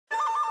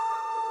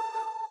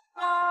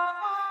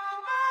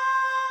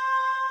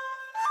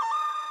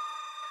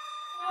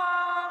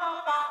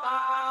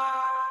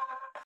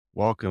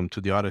Welcome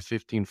to the Audit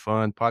 15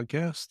 Fun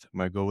podcast.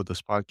 My goal with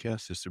this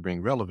podcast is to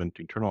bring relevant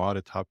internal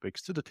audit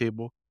topics to the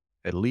table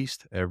at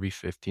least every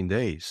 15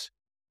 days.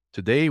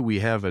 Today, we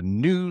have a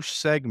new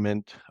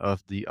segment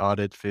of the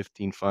Audit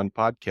 15 Fun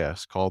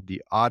podcast called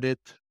the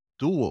Audit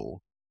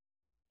Duel.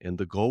 And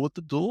the goal with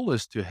the duel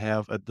is to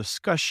have a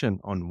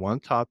discussion on one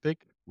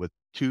topic with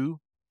two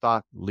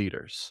thought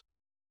leaders.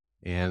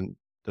 And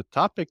the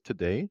topic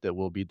today that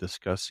we'll be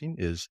discussing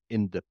is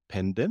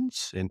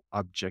independence and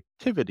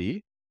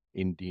objectivity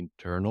in the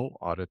internal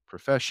audit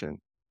profession.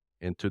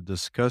 And to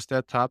discuss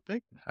that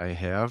topic, I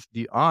have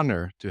the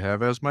honor to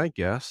have as my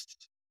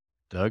guest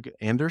Doug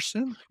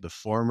Anderson, the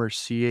former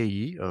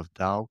CAE of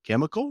Dow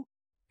Chemical,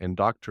 and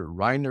Dr.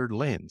 Reiner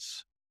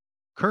Lenz,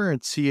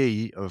 current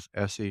CAE of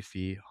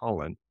SAP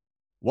Holland.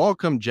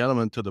 Welcome,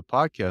 gentlemen, to the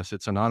podcast.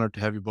 It's an honor to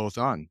have you both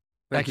on.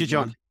 Thank you,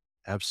 John.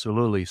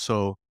 Absolutely.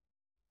 So,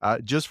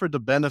 just for the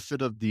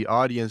benefit of the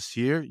audience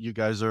here, you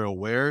guys are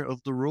aware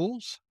of the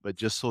rules, but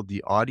just so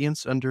the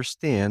audience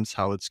understands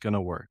how it's going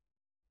to work.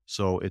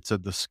 So it's a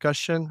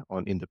discussion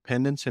on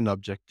independence and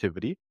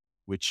objectivity,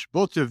 which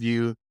both of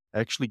you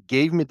actually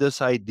gave me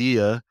this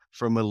idea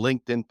from a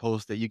LinkedIn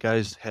post that you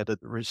guys had a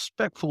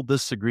respectful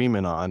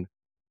disagreement on.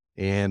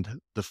 And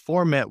the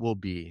format will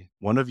be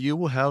one of you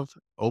will have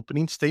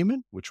opening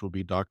statement, which will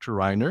be Dr.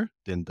 Reiner.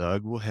 Then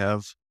Doug will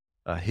have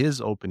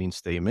his opening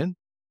statement,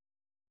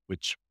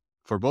 which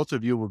for both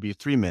of you will be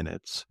 3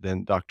 minutes.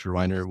 Then Dr.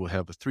 Reiner will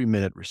have a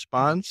 3-minute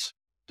response.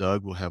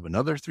 Doug will have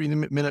another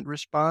 3-minute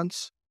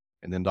response.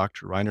 And then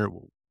Dr. Reiner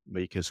will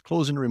make his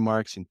closing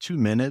remarks in 2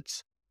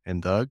 minutes.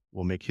 And Doug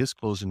will make his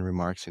closing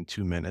remarks in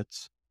 2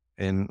 minutes.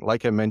 And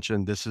like I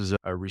mentioned, this is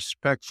a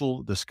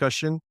respectful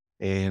discussion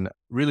and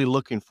really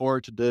looking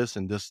forward to this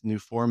and this new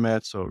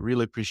format. So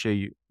really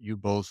appreciate you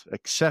both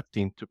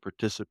accepting to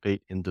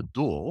participate in the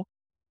duel.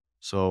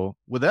 So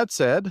with that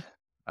said,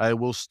 I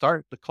will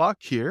start the clock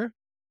here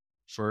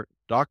for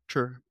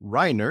Dr.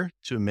 Reiner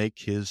to make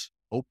his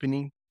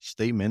opening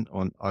statement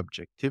on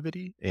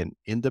objectivity and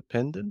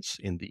independence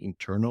in the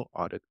internal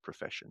audit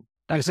profession.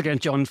 Thanks again,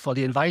 John, for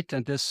the invite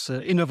and this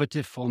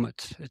innovative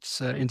format.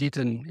 It's indeed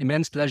an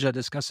immense pleasure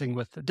discussing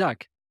with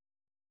Doug.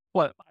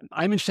 Well,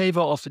 I'm in favor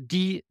of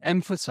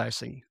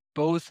de-emphasizing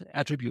both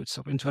attributes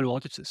of internal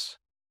auditors,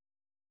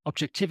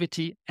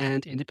 objectivity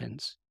and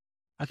independence.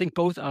 I think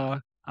both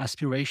are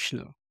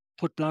aspirational,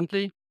 put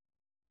bluntly,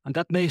 and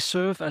that may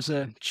serve as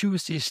a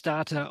juicy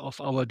starter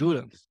of our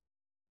duel.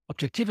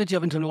 Objectivity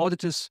of internal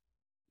auditors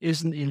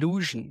is an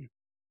illusion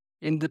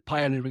in the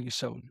pioneering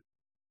zone.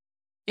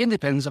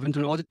 Independence of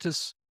internal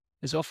auditors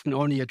is often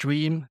only a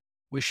dream,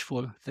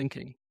 wishful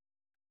thinking.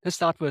 Let's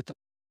start with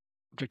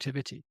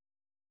objectivity.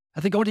 I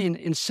think only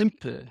in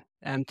simple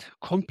and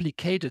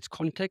complicated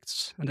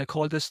contexts, and I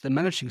call this the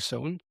managing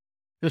zone,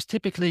 there's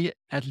typically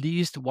at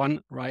least one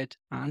right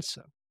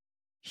answer.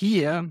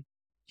 Here,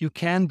 you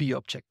can be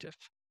objective.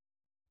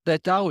 I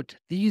doubt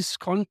these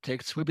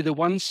contexts will be the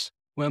ones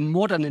where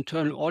modern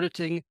internal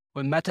auditing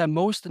will matter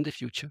most in the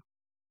future.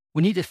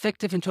 We need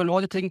effective internal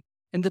auditing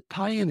in the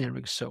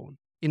pioneering zone,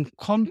 in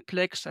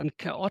complex and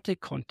chaotic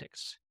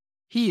contexts.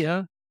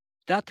 Here,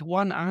 that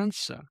one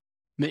answer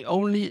may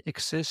only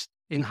exist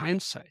in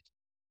hindsight.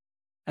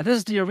 And this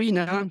is the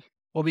arena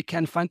where we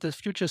can find the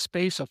future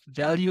space of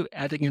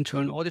value-adding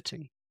internal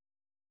auditing.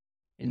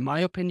 In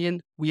my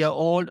opinion, we are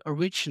all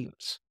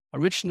originals,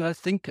 original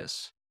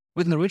thinkers,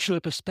 with an original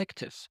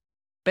perspective,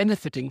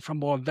 benefiting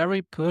from our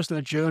very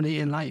personal journey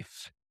in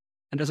life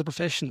and as a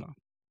professional.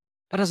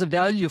 That has a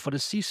value for the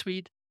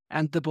C-suite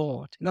and the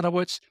board. In other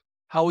words,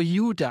 how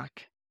you, Doug,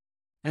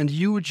 and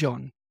you,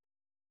 John,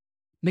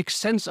 make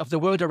sense of the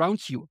world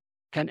around you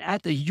can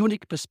add a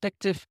unique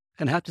perspective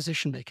and help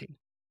decision-making.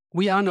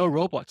 We are no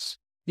robots,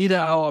 neither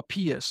are our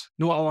peers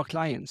nor our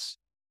clients.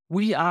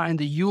 We are in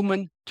the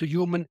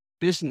human-to-human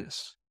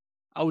business.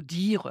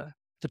 Audiere,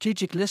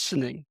 strategic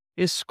listening,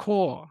 is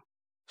core.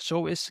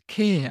 So is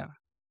care,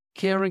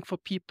 caring for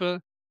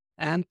people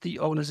and the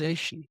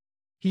organization.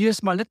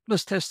 Here's my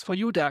litmus test for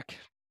you, Doug.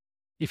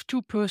 If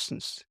two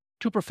persons,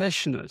 two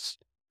professionals,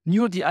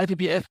 knew the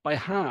IPBF by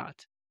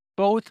heart,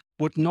 both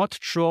would not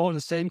draw the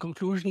same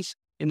conclusions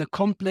in a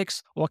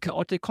complex or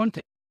chaotic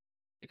context,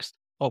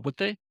 or would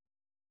they?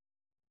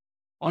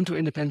 On to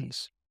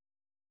independence.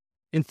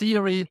 In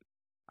theory,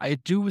 I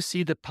do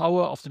see the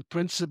power of the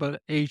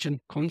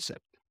principal-agent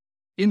concept.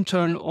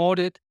 Internal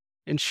audit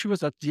ensures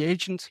that the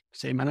agent,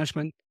 say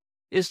management,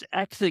 is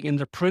acting in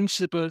the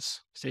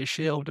principal's, say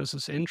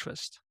shareholders'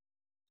 interest.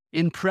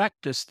 In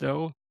practice,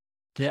 though,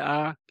 there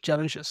are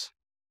challenges.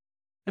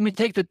 Let me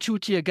take the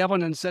two-tier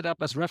governance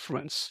setup as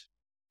reference.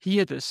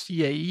 Here, the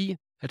CAE,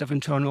 head of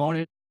internal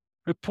audit,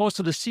 reports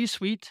to the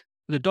C-suite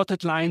with a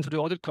dotted line to the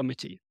audit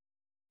committee.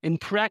 In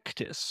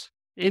practice,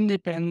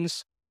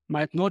 independence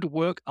might not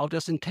work out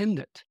as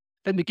intended.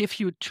 Let me give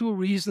you two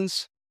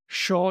reasons,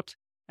 short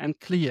and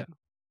clear.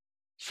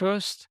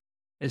 First,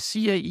 a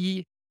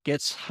CAE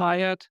gets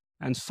hired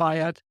and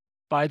fired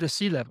by the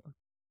C-level.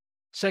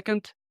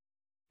 Second,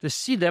 the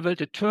C-level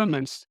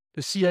determines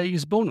the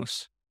CAE's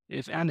bonus,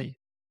 if any.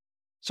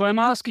 So I'm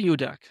asking you,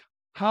 Doug,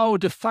 how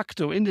de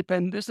facto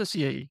independent is the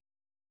CAE?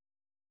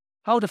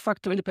 How de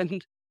facto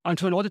independent are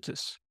internal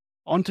auditors?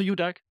 On to you,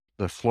 Doug.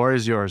 The floor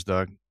is yours,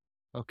 Doug.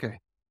 Okay.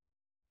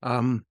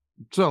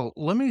 So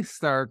let me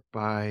start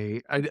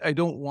by, I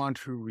don't want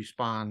to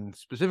respond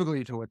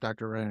specifically to what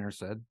Dr. Reiner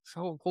said,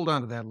 so hold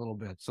on to that a little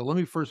bit. So let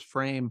me first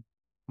frame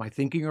my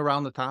thinking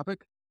around the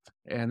topic,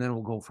 and then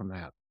we'll go from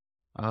that.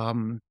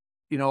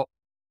 You know,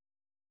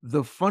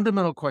 the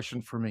fundamental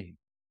question for me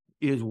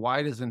is,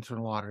 why does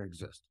internal audit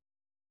exist?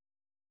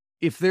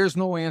 If there's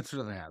no answer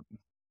to that,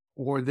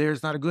 or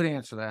there's not a good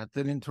answer to that,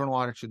 then internal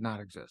audit should not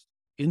exist.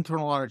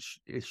 Internal audit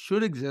it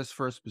should exist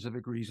for a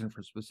specific reason,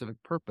 for a specific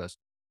purpose,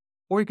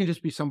 or it can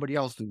just be somebody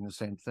else doing the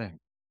same thing.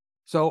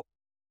 So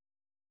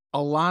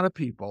a lot of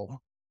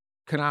people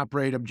can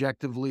operate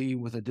objectively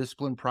with a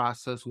discipline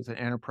process, with an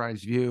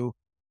enterprise view.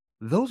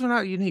 Those are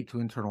not unique to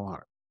internal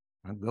audit.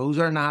 Those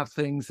are not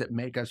things that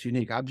make us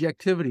unique.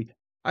 Objectivity,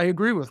 I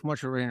agree with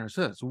much of what Rainer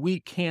says.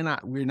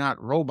 We're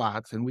not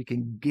robots, and we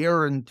can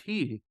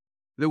guarantee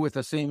that with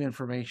the same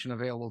information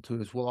available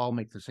to us, we'll all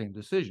make the same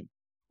decision.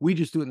 We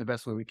just do it in the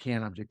best way we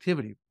can,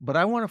 objectivity. But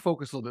I want to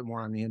focus a little bit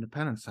more on the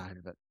independent side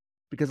of it,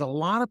 because a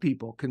lot of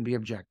people can be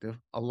objective.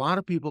 A lot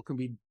of people can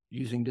be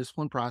using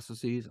discipline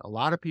processes. A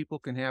lot of people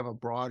can have a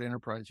broad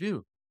enterprise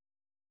view.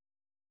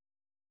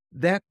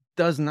 That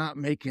does not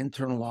make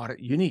internal audit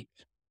unique.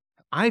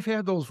 I've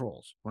had those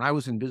roles when I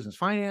was in business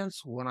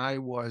finance, when I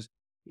was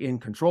in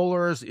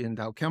controllers, in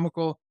Dow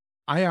Chemical.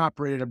 I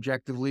operated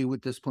objectively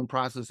with discipline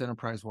process,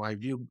 enterprise-wide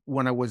view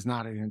when I was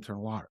not an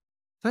internal audit.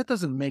 That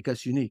doesn't make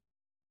us unique.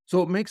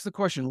 So it makes the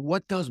question,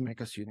 what does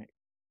make us unique?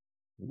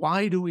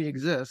 Why do we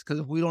exist? Because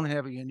if we don't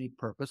have a unique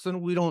purpose,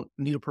 then we don't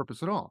need a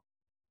purpose at all.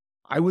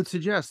 I would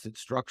suggest that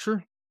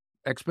structure,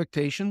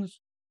 expectations,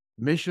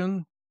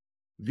 mission,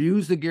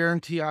 views that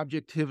guarantee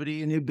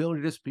objectivity, and the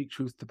ability to speak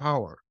truth to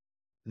power.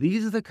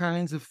 These are the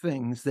kinds of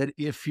things that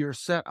if you're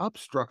set up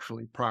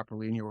structurally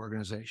properly in your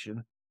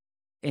organization,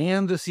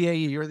 and the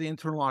CAE or the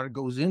internal audit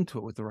goes into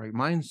it with the right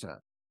mindset,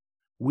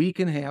 we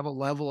can have a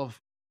level of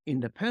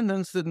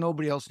independence that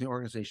nobody else in the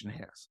organization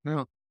has.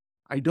 Now,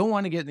 I don't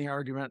want to get in the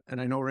argument, and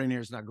I know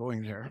Rainier's not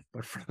going there,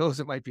 but for those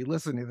that might be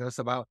listening to this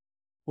about,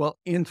 well,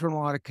 internal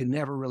audit can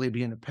never really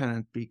be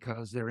independent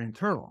because they're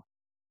internal.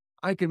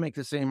 I can make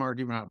the same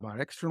argument about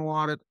external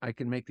audit. I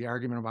can make the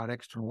argument about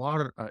external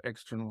audit,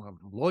 external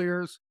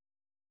lawyers.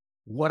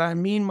 What I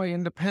mean by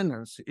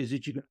independence is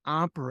that you can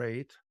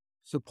operate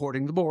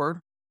supporting the board,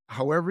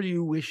 however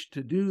you wish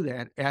to do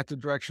that at the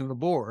direction of the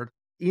board,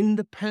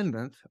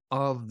 independent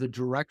of the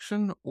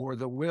direction or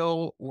the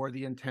will or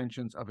the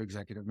intentions of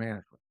executive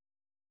management.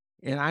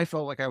 And I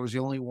felt like I was the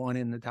only one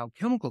in the Dow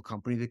Chemical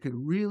Company that could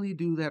really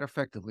do that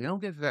effectively. I'll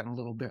get to that in a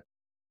little bit.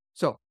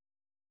 So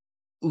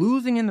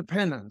losing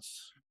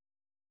independence,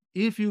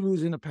 if you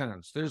lose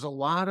independence, there's a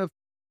lot of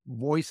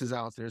voices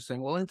out there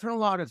saying, well,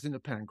 internal audit's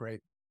independent, great.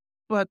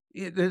 But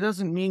it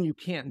doesn't mean you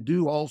can't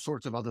do all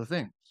sorts of other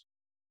things.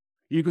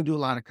 You can do a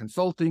lot of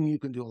consulting, you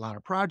can do a lot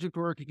of project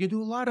work, you can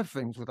do a lot of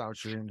things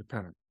without your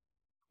independent.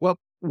 Well,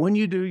 when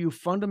you do, you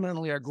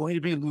fundamentally are going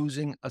to be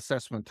losing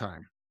assessment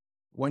time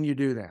when you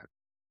do that.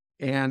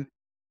 And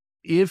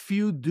if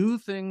you do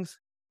things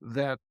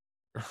that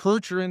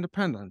hurt your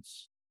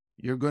independence,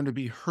 you're going to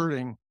be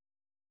hurting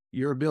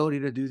your ability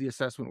to do the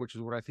assessment, which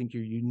is what I think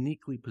you're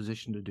uniquely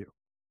positioned to do.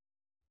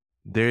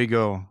 There you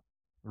go.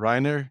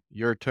 Rainer,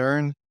 your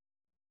turn.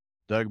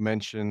 Doug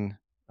mentioned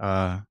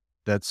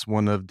that's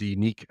one of the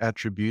unique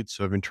attributes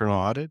of internal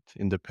audit,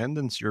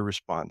 independence. Your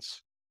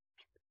response?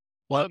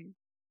 Well,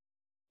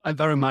 I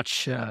very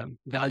much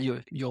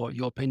value your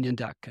opinion,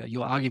 Doug,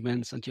 your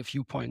arguments and your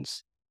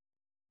viewpoints.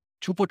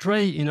 To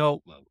portray,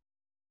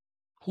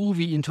 who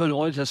we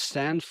internal auditors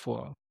stand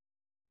for,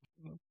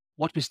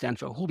 what we stand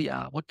for, who we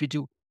are, what we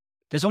do.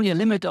 There's only a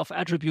limit of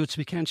attributes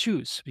we can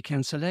choose, we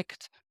can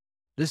select.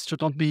 This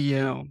should not be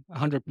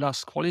 100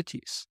 plus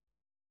qualities.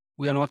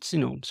 We are not,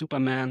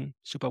 Superman,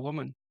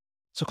 Superwoman.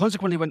 So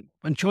consequently,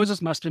 when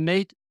choices must be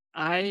made,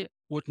 I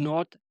would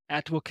not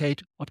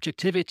advocate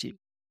objectivity,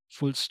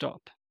 full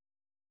stop.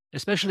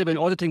 Especially when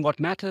auditing what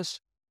matters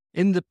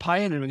in the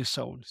pioneering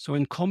zone. So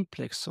in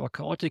complex or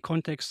chaotic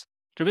contexts,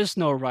 there is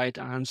no right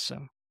answer.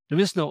 There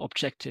is no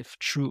objective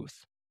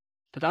truth.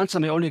 That answer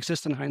may only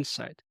exist in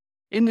hindsight.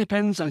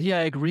 Independence, and here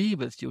I agree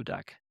with you,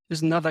 Doug,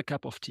 is another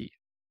cup of tea.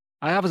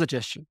 I have a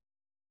suggestion.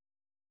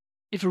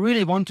 If you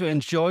really want to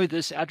enjoy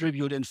this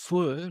attribute in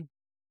full,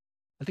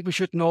 I think we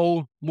should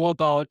know more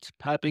about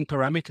helping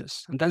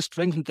parameters and then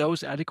strengthen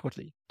those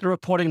adequately. The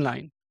reporting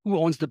line, who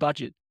owns the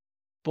budget?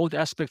 Both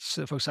aspects,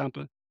 for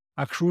example,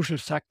 are crucial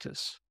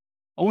factors.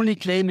 Only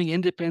claiming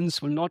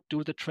independence will not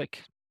do the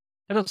trick.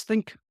 Let us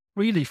think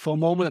really for a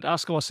moment and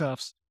ask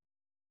ourselves,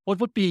 what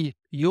would be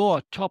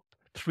your top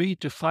 3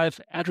 to 5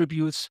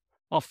 attributes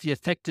of the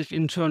effective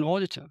internal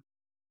auditor?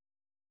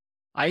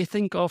 I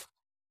think of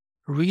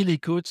really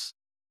good,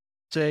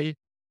 say,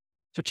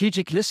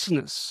 strategic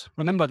listeners.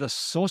 Remember the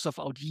source of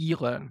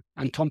Audiere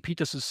and Tom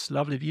Peters'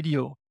 lovely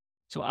video.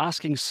 So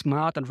asking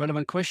smart and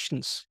relevant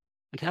questions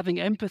and having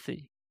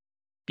empathy.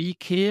 Be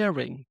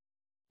caring.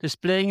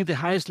 displaying the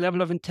highest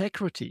level of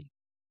integrity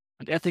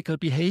and ethical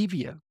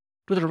behavior,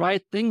 do the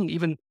right thing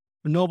even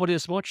when nobody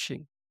is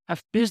watching,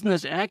 have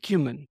business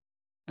acumen,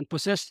 and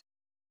possessing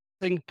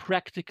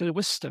practical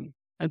wisdom,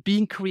 and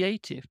being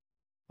creative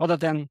rather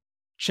than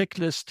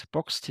checklist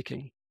box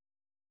ticking.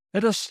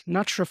 Let us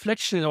nudge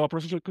reflection in our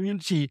professional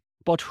community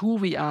about who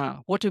we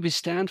are, what do we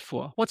stand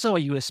for, what's our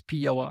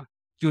USP, our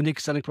unique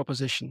selling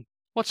proposition,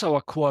 what's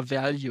our core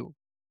value,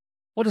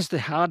 what is the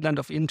heartland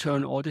of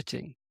internal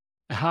auditing,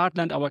 a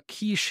heartland our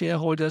key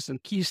shareholders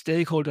and key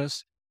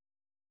stakeholders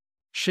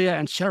share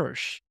and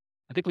cherish.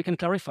 I think we can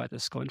clarify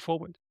this going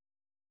forward.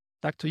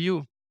 Back to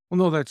you. Well,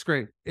 no, that's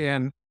great.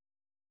 And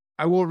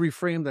I will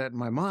reframe that in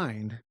my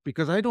mind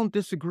because I don't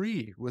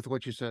disagree with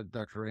what you said,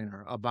 Dr.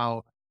 Rayner,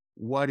 about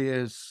what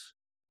is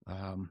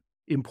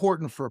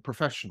important for a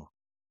professional.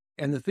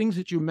 And the things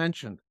that you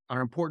mentioned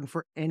are important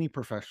for any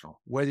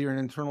professional, whether you're an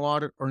internal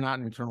audit or not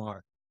an internal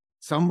audit.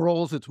 Some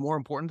roles, it's more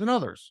important than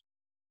others.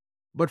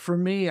 But for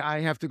me,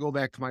 I have to go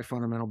back to my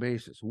fundamental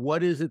basis.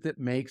 What is it that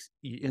makes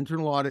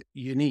internal audit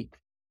unique?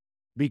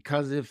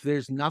 Because if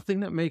there's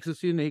nothing that makes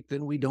us unique,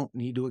 then we don't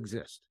need to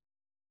exist.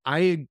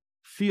 I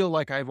feel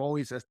like I've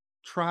always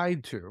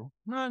tried to,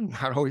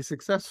 not always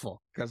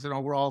successful, because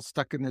we're all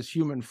stuck in this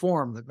human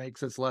form that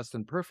makes us less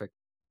than perfect,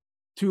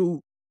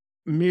 to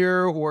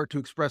mirror or to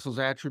express those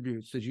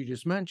attributes that you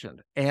just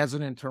mentioned as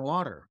an internal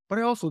auditor. But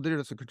I also did it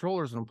as a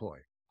controller's employee.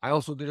 I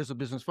also did it as a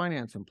business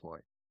finance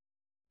employee.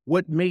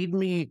 What made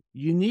me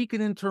unique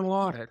in internal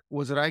audit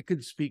was that I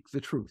could speak the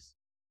truth.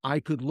 I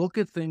could look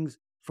at things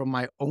from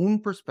my own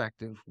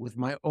perspective with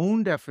my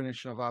own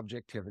definition of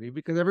objectivity,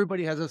 because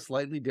everybody has a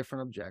slightly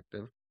different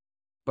objective,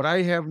 but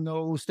I have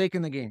no stake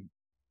in the game.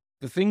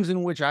 The things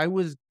in which I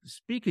was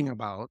speaking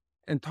about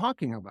and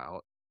talking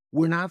about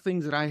were not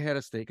things that I had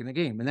a stake in the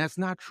game. And that's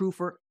not true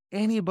for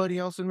anybody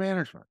else in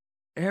management.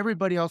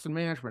 Everybody else in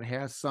management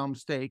has some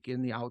stake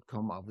in the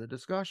outcome of the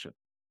discussion.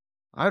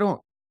 I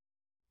don't.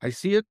 I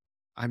see it,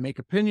 I make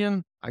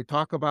opinion, I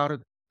talk about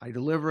it, I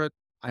deliver it,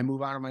 I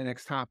move on to my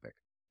next topic.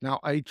 Now,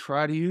 I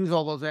try to use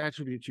all those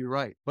attributes, you're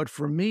right. But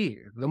for me,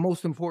 the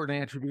most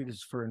important attribute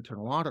is for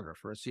internal auditor,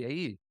 for a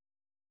CAE,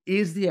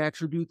 is the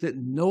attribute that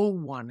no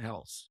one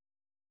else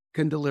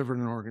can deliver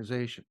in an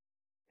organization.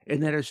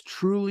 And that is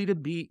truly to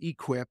be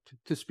equipped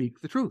to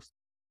speak the truth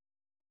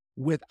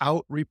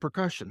without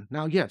repercussion.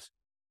 Now, yes,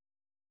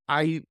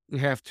 I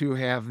have to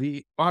have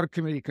the audit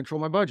committee control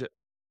my budget.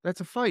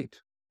 That's a fight.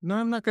 No,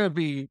 I'm not going to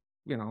be,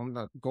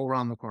 not go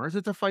around the corners.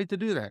 It's a fight to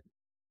do that.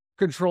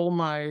 Control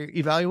my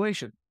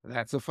evaluation.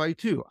 That's a fight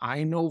too.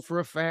 I know for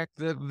a fact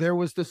that there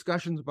was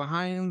discussions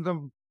behind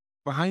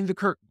the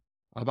curtain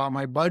about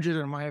my budget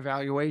and my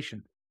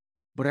evaluation.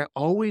 But I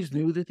always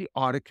knew that the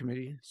audit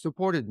committee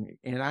supported me.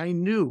 And I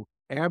knew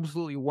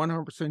absolutely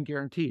 100%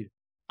 guaranteed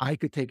I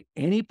could take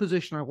any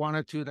position I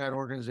wanted to in that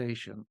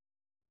organization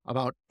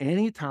about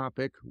any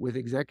topic with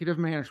executive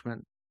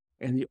management,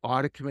 and the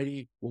audit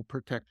committee will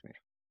protect me.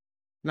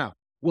 Now,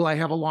 will I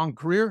have a long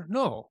career?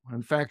 No.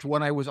 In fact,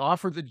 when I was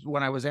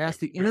asked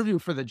to interview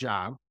for the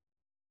job,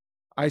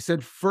 I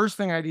said, first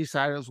thing I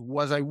decided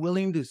was I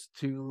willing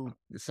to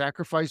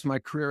sacrifice my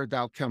career at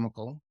Dow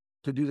Chemical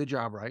to do the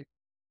job right?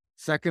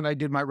 Second, I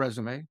did my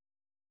resume.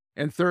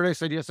 And third, I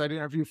said, yes, I'd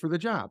interview for the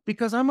job,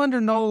 because I'm under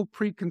no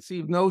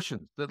preconceived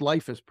notions that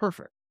life is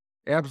perfect.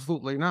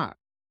 Absolutely not.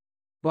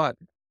 But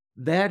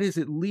that is,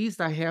 at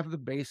least I have the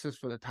basis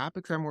for the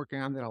topics I'm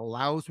working on that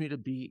allows me to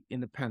be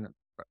independent.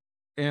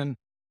 And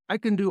I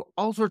can do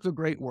all sorts of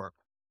great work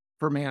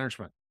for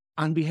management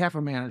on behalf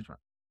of management.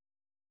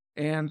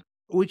 And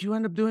what you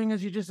end up doing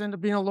is you just end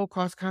up being a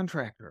low-cost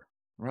contractor,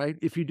 right?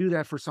 If you do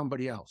that for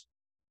somebody else.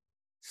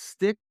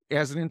 Stick,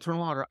 as an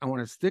internal auditor, I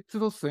want to stick to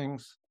those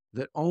things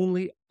that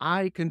only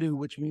I can do,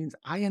 which means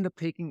I end up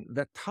taking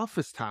the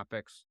toughest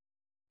topics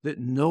that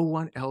no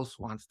one else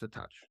wants to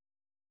touch.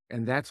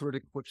 And that's what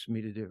it equips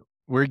me to do.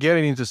 We're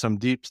getting into some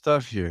deep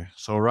stuff here.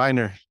 So,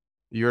 Rainer,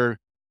 your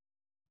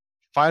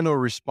final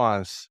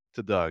response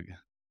to Doug.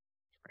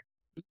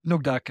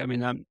 Look, Doug, I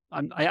mean,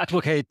 I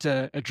advocate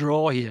a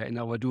draw here in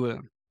our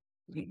duel,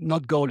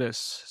 not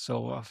goalless.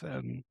 So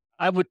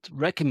I would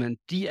recommend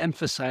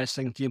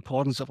de-emphasizing the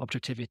importance of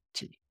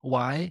objectivity.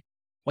 Why?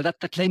 Well,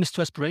 that claim is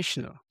too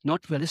aspirational,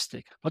 not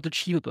realistic, not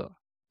achievable,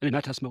 and it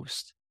matters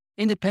most.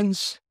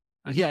 Independence,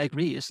 and here I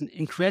agree, is an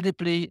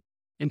incredibly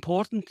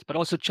important but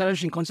also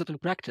challenging concept in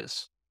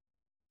practice.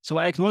 So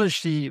I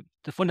acknowledge the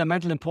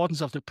fundamental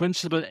importance of the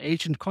principal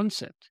agent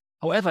concept.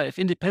 However, if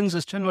independence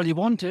is generally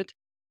wanted,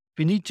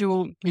 we need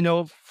to,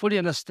 fully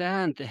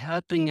understand the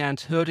helping and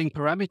hurting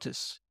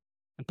parameters,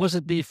 and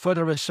possibly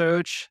further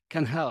research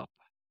can help.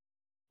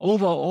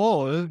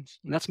 Overall, and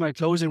that's my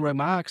closing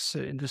remarks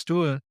in this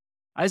duel,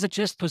 I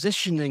suggest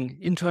positioning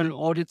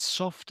internal audits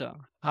softer,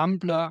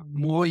 humbler,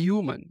 more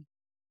human.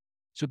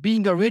 So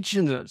being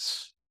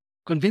originals,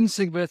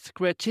 convincing with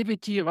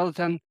creativity rather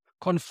than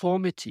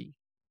conformity,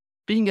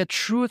 being a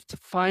truth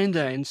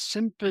finder in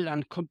simple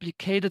and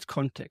complicated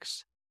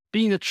contexts,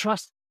 being a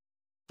trusted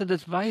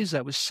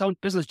advisor with sound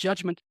business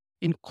judgment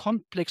in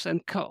complex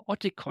and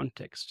chaotic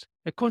contexts,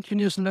 a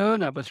continuous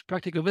learner with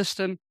practical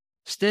wisdom,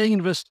 staying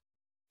in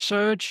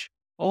research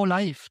all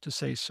life, to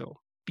say so,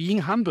 being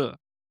humble,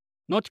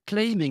 not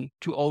claiming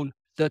to own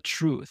the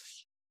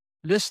truth,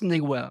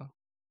 listening well,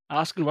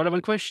 asking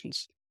relevant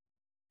questions,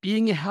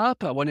 being a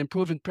helper when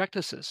improving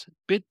practices,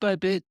 bit by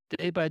bit,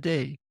 day by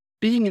day,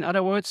 being, in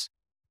other words,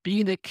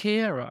 being a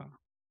carer,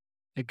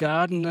 a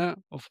gardener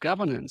of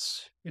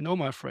governance, you know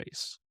my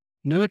phrase,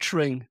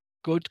 nurturing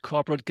good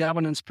corporate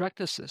governance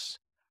practices,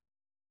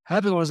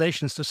 helping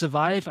organizations to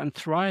survive and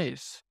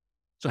thrive.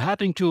 So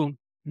helping to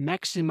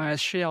maximize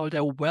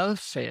shareholder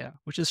welfare,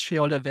 which is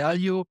shareholder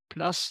value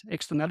plus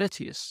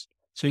externalities.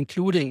 So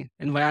including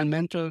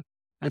environmental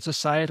and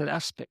societal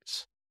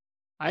aspects.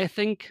 I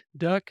think,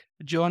 Dirk,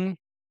 John,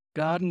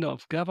 gardener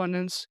of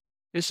governance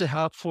is a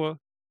helpful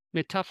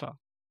metaphor.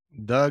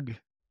 Doug,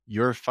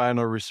 your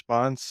final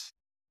response,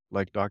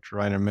 like Dr.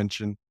 Reiner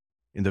mentioned,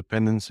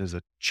 independence is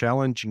a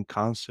challenging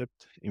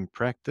concept in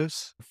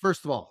practice.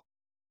 First of all,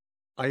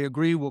 I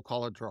agree we'll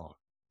call it draw.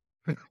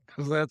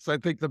 Because that's, I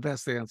think, the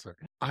best answer.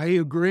 I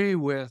agree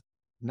with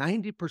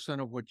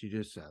 90% of what you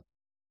just said.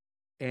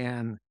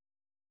 And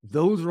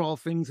those are all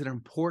things that are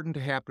important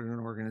to happen in an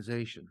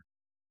organization.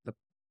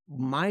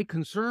 My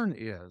concern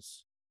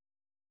is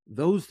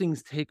those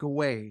things take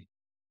away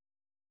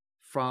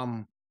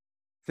from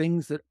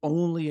things that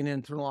only an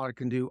internal audit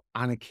can do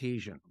on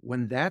occasion.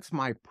 When that's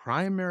my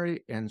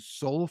primary and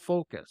sole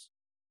focus,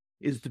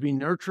 is to be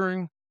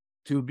nurturing,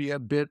 to be a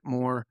bit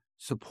more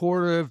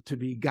supportive, to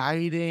be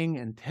guiding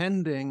and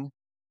tending.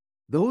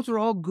 Those are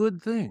all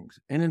good things.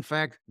 And in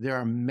fact, there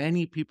are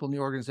many people in the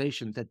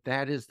organization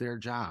that is their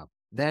job.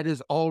 That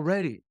is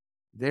already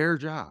their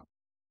job.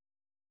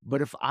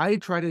 But if I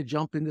try to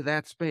jump into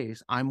that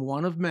space, I'm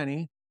one of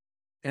many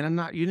and I'm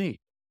not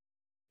unique.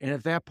 And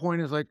at that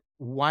point, it's like,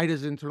 why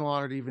does internal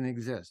audit even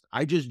exist?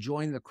 I just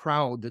joined the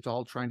crowd that's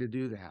all trying to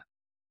do that.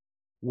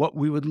 What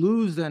we would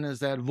lose then is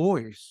that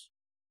voice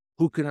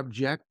who can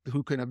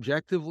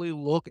objectively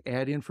look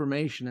at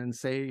information and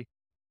say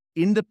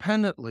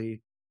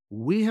independently,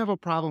 we have a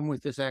problem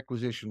with this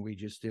acquisition we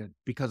just did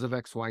because of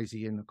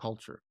XYZ in the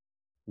culture.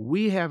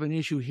 We have an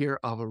issue here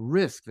of a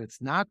risk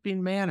that's not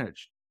being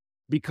managed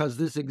because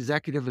this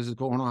executive is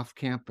going off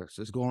campus,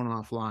 is going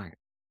offline.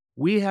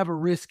 We have a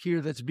risk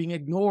here that's being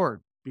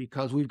ignored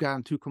because we've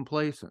gotten too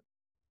complacent.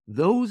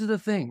 Those are the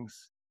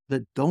things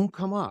that don't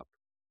come up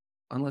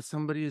unless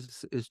somebody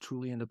is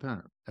truly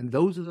independent. And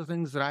those are the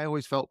things that I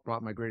always felt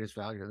brought my greatest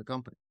value to the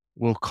company.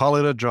 We'll call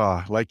it a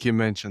draw, like you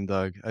mentioned,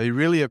 Doug. I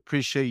really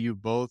appreciate you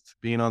both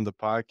being on the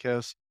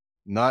podcast.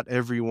 Not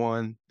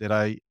everyone that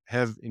I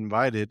have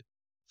invited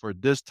for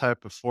this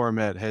type of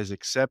format has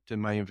accepted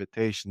my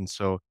invitation.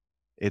 So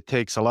it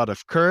takes a lot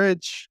of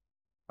courage,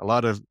 a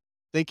lot of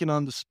thinking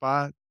on the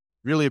spot.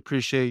 Really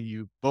appreciate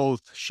you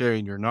both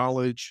sharing your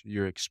knowledge,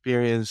 your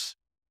experience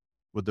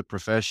with the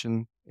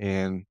profession,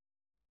 and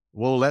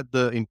we'll let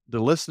the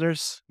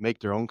listeners make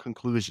their own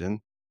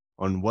conclusion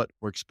on what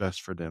works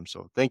best for them.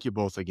 So thank you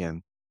both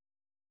again.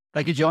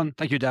 Thank you, John.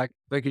 Thank you, Doug.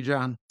 Thank you,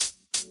 John.